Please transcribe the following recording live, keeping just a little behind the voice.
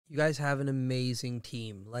You guys have an amazing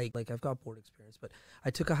team. Like I've got board experience, but I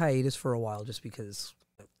took a hiatus for a while just because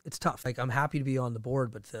it's tough. Like I'm happy to be on the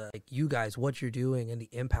board, but like you guys, what you're doing and the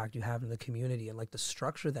impact you have in the community and like the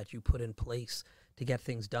structure that you put in place to get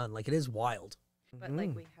things done, like it is wild. But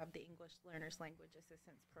like we have the English Learners Language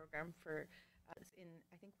Assistance Program for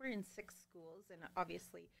I think we're in 6 schools, and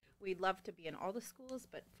obviously we'd love to be in all the schools,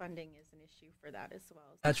 but funding is an issue for that as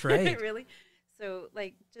well. That's right. Really. So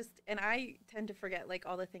like and I tend to forget like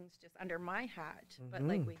all the things just under my hat, but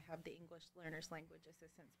like we have the English Learners Language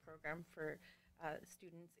Assistance Program for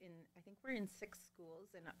students I think we're in 6 schools,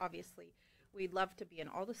 and obviously we'd love to be in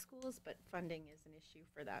all the schools, but funding is an issue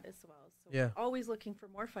for that as well. So we're always looking for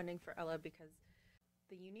more funding for Ella, because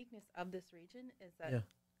the uniqueness of this region is that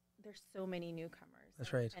there's so many newcomers.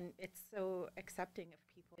 That's right. And it's so accepting of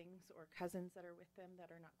people or cousins that are with them that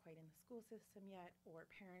are not quite in the school system yet, or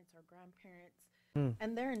parents or grandparents.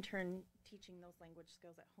 And they're in turn teaching those language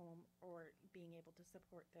skills at home, or being able to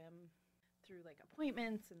support them through like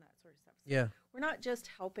appointments and that sort of stuff. So we're not just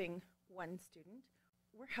helping one student,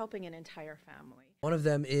 we're helping an entire family. One of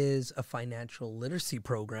them is a financial literacy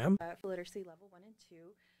program. Literacy level 1 and 2.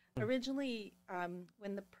 Originally,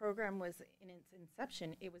 when the program was in its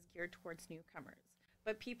inception, it was geared towards newcomers.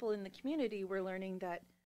 But people in the community were learning that